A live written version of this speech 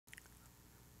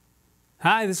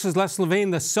Hi, this is Les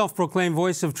Levine, the self-proclaimed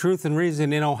voice of truth and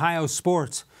reason in Ohio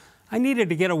sports. I needed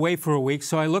to get away for a week,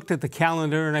 so I looked at the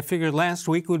calendar and I figured last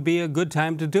week would be a good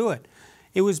time to do it.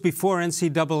 It was before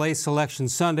NCAA Selection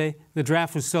Sunday. The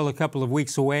draft was still a couple of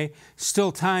weeks away,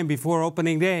 still time before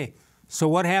opening day. So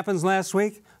what happens last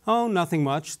week? Oh, nothing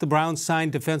much. The Browns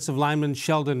signed defensive lineman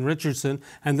Sheldon Richardson,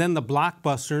 and then the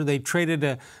blockbuster. They traded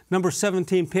a number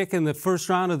 17 pick in the first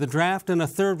round of the draft and a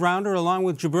third rounder along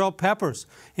with Jabril Peppers.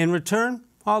 In return,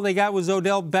 all they got was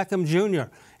Odell Beckham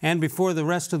Jr. And before the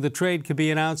rest of the trade could be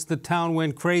announced, the town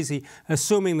went crazy,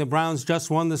 assuming the Browns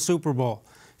just won the Super Bowl.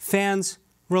 Fans,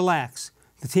 relax.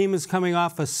 The team is coming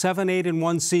off a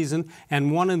 7-8-1 season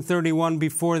and 1-31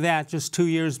 before that, just 2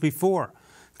 years before.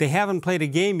 They haven't played a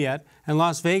game yet, and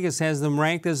Las Vegas has them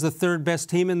ranked as the third best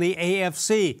team in the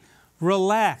AFC.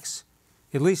 Relax,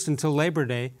 at least until Labor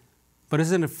Day. But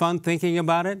isn't it fun thinking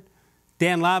about it?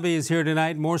 Dan Labbe is here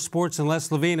tonight. More sports and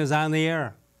Les Levine is on the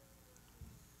air.